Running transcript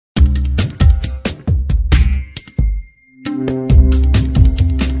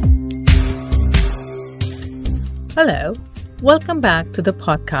Hello, welcome back to the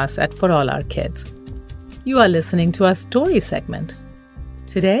podcast at For All Our Kids. You are listening to our story segment.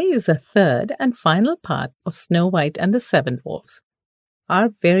 Today is the third and final part of Snow White and the Seven Dwarfs, our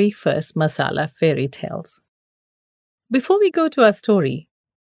very first masala fairy tales. Before we go to our story,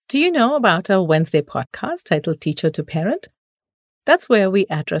 do you know about our Wednesday podcast titled Teacher to Parent? That's where we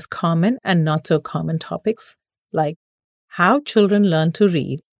address common and not so common topics like how children learn to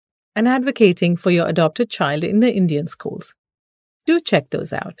read and advocating for your adopted child in the Indian schools. Do check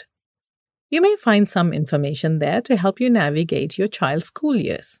those out. You may find some information there to help you navigate your child's school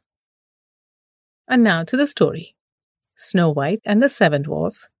years. And now to the story. Snow White and the Seven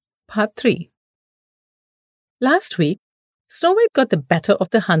Dwarfs, Part 3. Last week, Snow White got the better of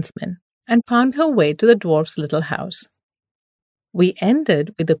the huntsman and found her way to the dwarf's little house. We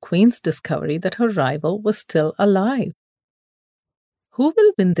ended with the queen's discovery that her rival was still alive. Who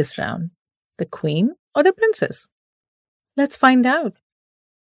will win this round, the queen or the princess? Let's find out.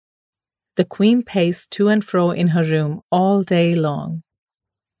 The queen paced to and fro in her room all day long.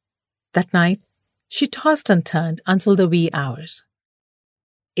 That night, she tossed and turned until the wee hours.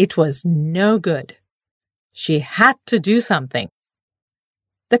 It was no good. She had to do something.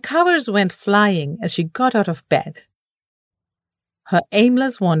 The covers went flying as she got out of bed. Her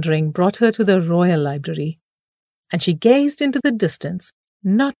aimless wandering brought her to the royal library, and she gazed into the distance,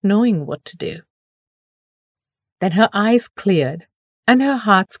 not knowing what to do. Then her eyes cleared, and her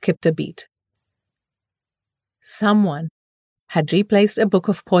heart skipped a beat. Someone had replaced a book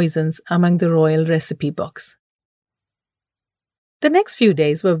of poisons among the royal recipe books. The next few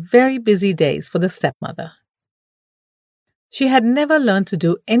days were very busy days for the stepmother. She had never learned to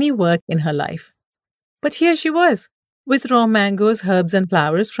do any work in her life, but here she was, with raw mangoes, herbs and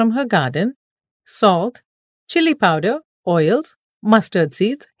flowers from her garden, salt, chili powder, oils, mustard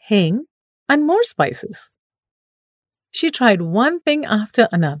seeds, hing, and more spices. She tried one thing after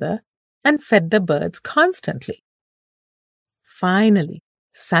another and fed the birds constantly. Finally,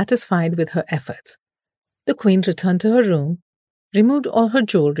 satisfied with her efforts, the queen returned to her room, removed all her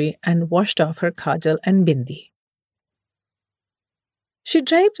jewelry, and washed off her kajal and bindi. She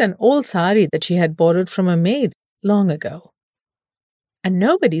draped an old sari that she had borrowed from a maid long ago, and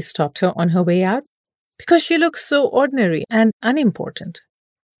nobody stopped her on her way out because she looked so ordinary and unimportant.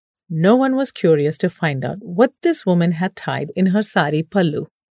 No one was curious to find out what this woman had tied in her sari pallu.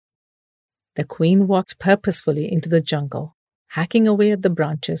 The queen walked purposefully into the jungle, hacking away at the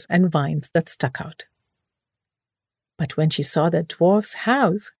branches and vines that stuck out. But when she saw the dwarf's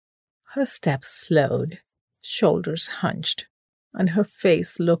house, her steps slowed, shoulders hunched, and her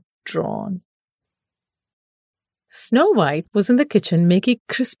face looked drawn. Snow White was in the kitchen making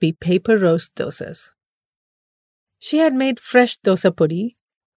crispy paper roast dosas. She had made fresh dosa pudi,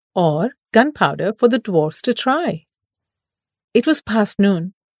 or gunpowder, for the dwarfs to try. It was past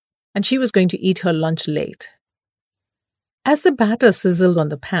noon, and she was going to eat her lunch late. As the batter sizzled on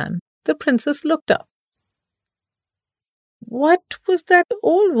the pan, the princess looked up. What was that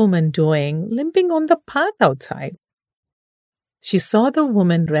old woman doing, limping on the path outside? She saw the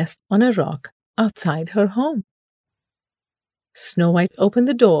woman rest on a rock outside her home. Snow White opened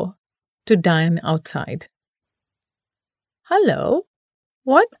the door to dine outside. Hello,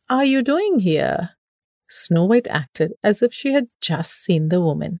 what are you doing here? Snow White acted as if she had just seen the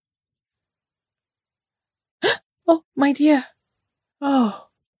woman. Oh, my dear. Oh,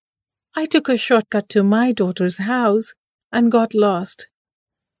 I took a shortcut to my daughter's house and got lost.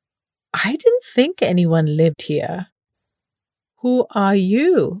 I didn't think anyone lived here. Who are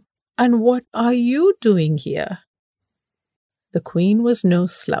you, and what are you doing here? The queen was no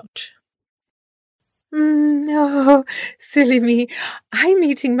slouch. Oh, silly me. I'm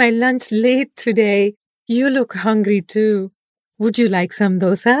eating my lunch late today. You look hungry too. Would you like some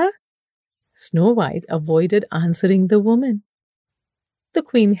dosa? Snow White avoided answering the woman. The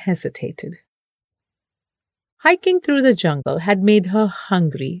queen hesitated. Hiking through the jungle had made her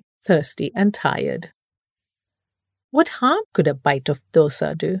hungry, thirsty, and tired. What harm could a bite of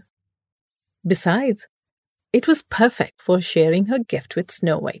dosa do? Besides, it was perfect for sharing her gift with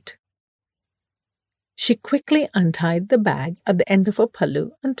Snow White. She quickly untied the bag at the end of her pallu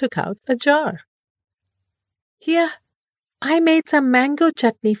and took out a jar. Here, I made some mango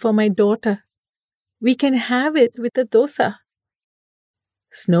chutney for my daughter. We can have it with the dosa.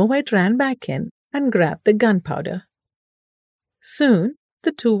 Snow White ran back in and grabbed the gunpowder. Soon,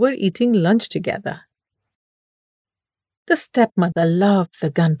 the two were eating lunch together. The stepmother loved the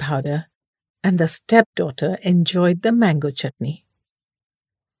gunpowder, and the stepdaughter enjoyed the mango chutney.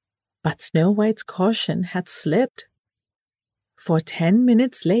 But Snow White's caution had slipped. For 10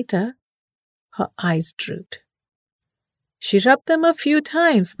 minutes later, her eyes drooped. She rubbed them a few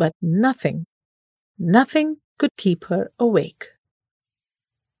times, but nothing could keep her awake.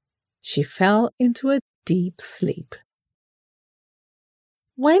 She fell into a deep sleep.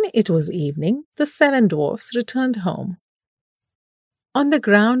 When it was evening, the 7 dwarfs returned home. On the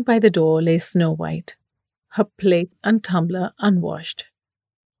ground by the door lay Snow White, her plate and tumbler unwashed.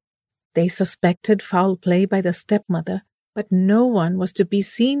 They suspected foul play by the stepmother, but no one was to be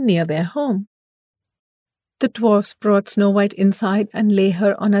seen near their home. The dwarfs brought Snow White inside and lay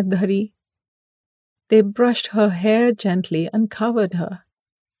her on a dhari. They brushed her hair gently and covered her.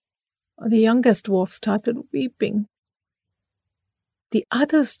 The youngest dwarf started weeping. The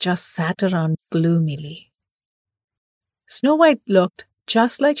others just sat around gloomily. Snow White looked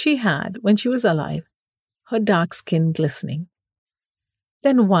just like she had when she was alive, her dark skin glistening.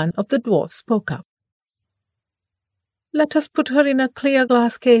 Then one of the dwarfs spoke up. "Let us put her in a clear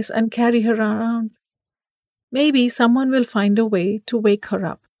glass case and carry her around. Maybe someone will find a way to wake her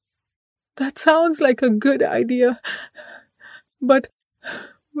up." "That sounds like a good idea. But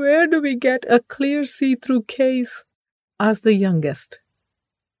where do we get a clear see-through case?" asked the youngest.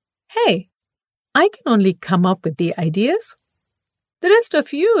 "Hey, I can only come up with the ideas. The rest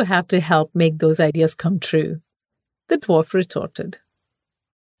of you have to help make those ideas come true," the dwarf retorted.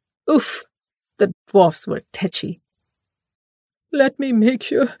 Oof, the dwarfs were tetchy. "Let me make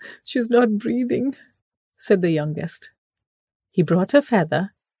sure she's not breathing," said the youngest. He brought a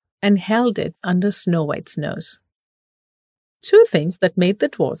feather and held it under Snow White's nose. 2 things that made the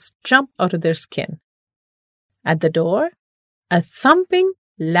dwarfs jump out of their skin. At the door, a thumping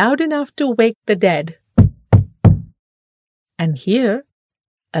loud enough to wake the dead. And here,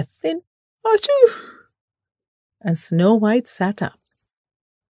 a thin "Achoo!" and Snow White sat up.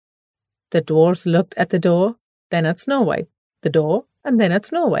 The dwarfs looked at the door, then at Snow White, the door, and then at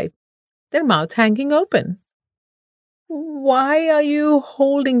Snow White, their mouths hanging open. "Why are you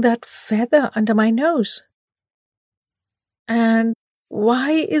holding that feather under my nose? And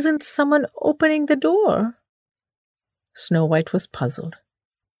why isn't someone opening the door?" Snow White was puzzled.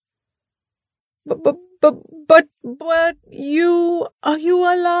 But are you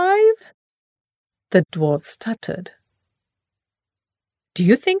alive?" the dwarf stuttered. "Do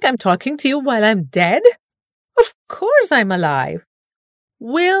you think I'm talking to you while I'm dead? Of course I'm alive.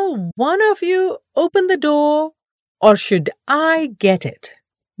 Will one of you open the door, or should I get it?"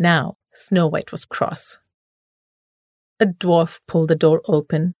 Now Snow White was cross. A dwarf pulled the door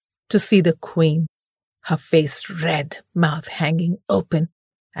open to see the queen, her face red, mouth hanging open,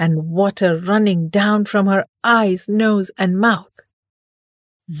 and water running down from her eyes, nose, and mouth.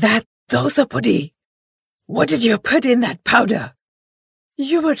 "That Dosapudi! What did you put in that powder?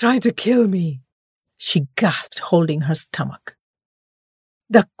 You were trying to kill me," she gasped, holding her stomach.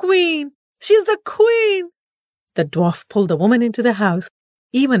 "The queen! She's the queen!" The dwarf pulled the woman into the house,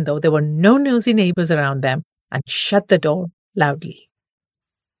 even though there were no nosy neighbors around them, and shut the door loudly.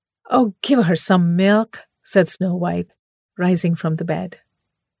 "Oh, give her some milk," said Snow White, rising from the bed.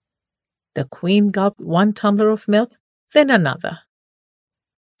 The queen gulped 1 tumbler of milk, then another.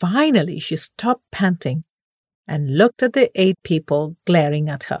 Finally, she stopped panting and looked at the 8 people glaring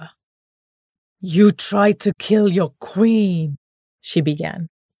at her. "You tried to kill your queen," she began.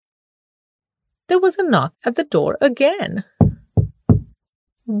 There was a knock at the door again.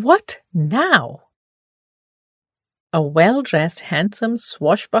 What now? A well-dressed, handsome,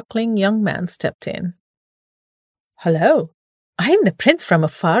 swashbuckling young man stepped in. "Hello, I am the prince from a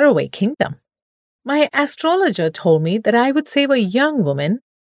faraway kingdom. My astrologer told me that I would save a young woman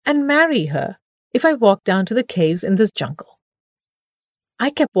and marry her if I walked down to the caves in this jungle. I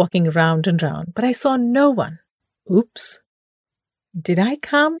kept walking round and round, but I saw no one. Oops. Did I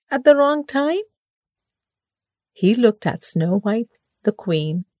come at the wrong time?" He looked at Snow White, the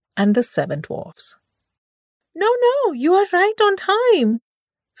queen, and the 7 dwarfs. No, you are right on time."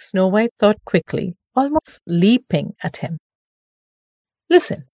 Snow White thought quickly, almost leaping at him.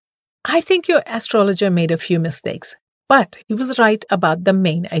 "Listen, I think your astrologer made a few mistakes, but he was right about the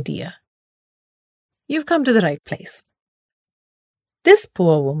main idea. You've come to the right place. This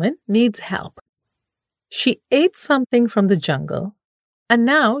poor woman needs help. She ate something from the jungle, and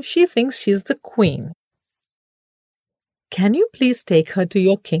now she thinks she's the queen. Can you please take her to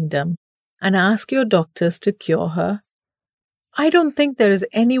your kingdom and ask your doctors to cure her? I don't think there is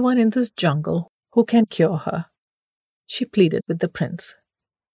anyone in this jungle who can cure her," she pleaded with the prince.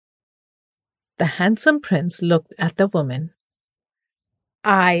 The handsome prince looked at the woman.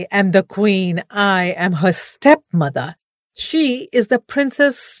 "I am the queen. I am her stepmother. She is the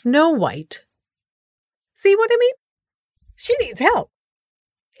Princess Snow White. See what I mean? She needs help.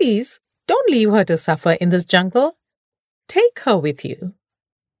 Please, don't leave her to suffer in this jungle. Take her with you."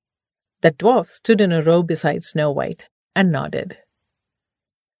 The dwarf stood in a row beside Snow White and nodded.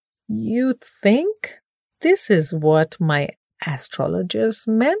 "You think this is what my astrologers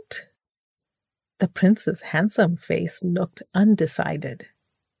meant?" The prince's handsome face looked undecided.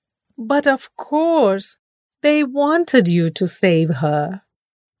 "But of course, they wanted you to save her."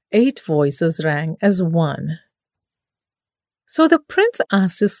 8 voices rang as one. So the prince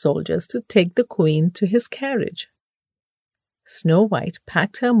asked his soldiers to take the queen to his carriage. Snow White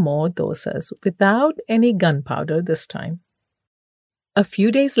packed her more dosas without any gunpowder this time. A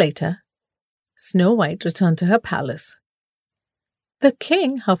few days later, Snow White returned to her palace. The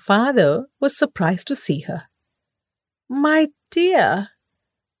king, her father, was surprised to see her. "My dear,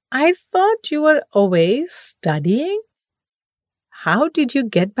 I thought you were away studying. How did you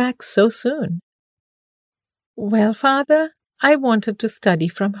get back so soon?" "Well, father, I wanted to study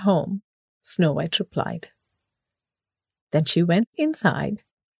from home," Snow White replied. Then she went inside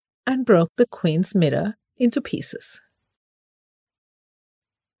and broke the queen's mirror into pieces.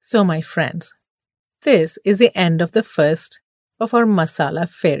 So, my friends, this is the end of the first of our masala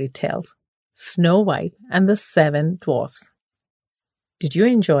fairy tales, Snow White and the 7 Dwarfs. Did you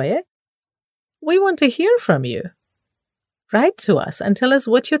enjoy it? We want to hear from you. Write to us and tell us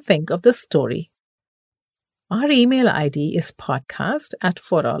what you think of the story. Our email ID is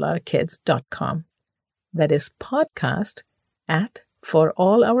podcast@forourkids.com. That is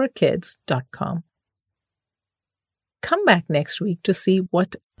podcast@forourkids.com. Come back next week to see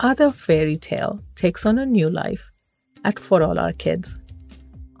what other fairy tale takes on a new life at For All Our Kids.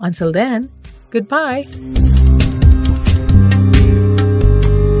 Until then, goodbye.